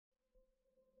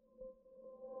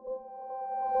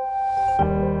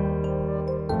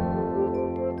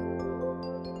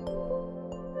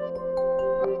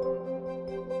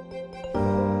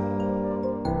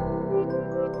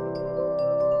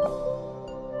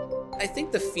I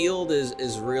think the field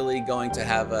is really going to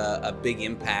have a big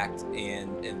impact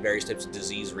in various types of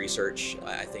disease research.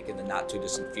 I think in the not too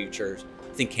distant future.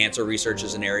 I think cancer research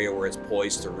is an area where it's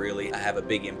poised to really have a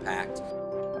big impact.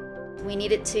 We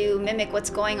needed to mimic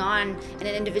what's going on in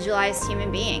an individualized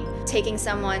human being. Taking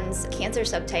someone's cancer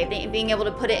subtype and being able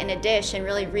to put it in a dish and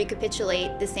really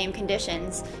recapitulate the same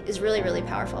conditions is really, really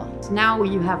powerful. Now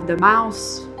you have the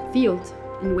mouse field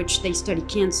in which they study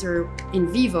cancer in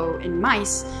vivo in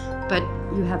mice, but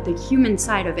you have the human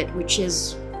side of it, which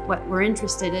is what we're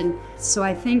interested in. So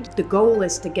I think the goal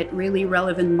is to get really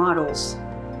relevant models,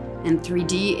 and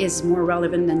 3D is more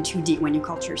relevant than 2D when you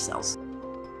culture cells.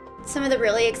 Some of the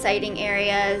really exciting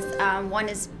areas, one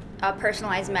is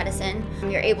personalized medicine.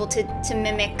 You're able to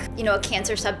mimic, a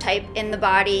cancer subtype in the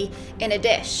body in a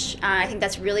dish. I think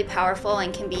that's really powerful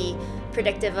and can be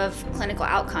predictive of clinical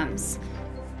outcomes.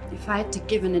 If I had to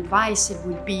give an advice, it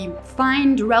would be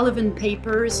find relevant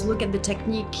papers, look at the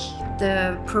technique,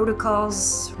 the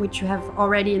protocols which you have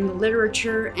already in the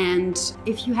literature, and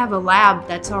if you have a lab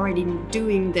that's already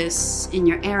doing this in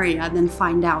your area, then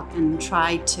find out and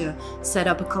try to set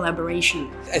up a collaboration.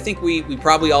 I think we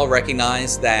probably all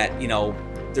recognize that,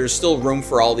 there's still room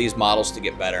for all these models to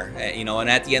get better. And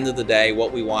at the end of the day,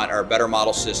 what we want are better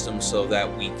model systems so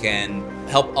that we can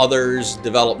help others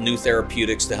develop new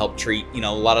therapeutics to help treat, a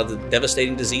lot of the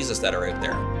devastating diseases that are out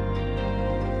there.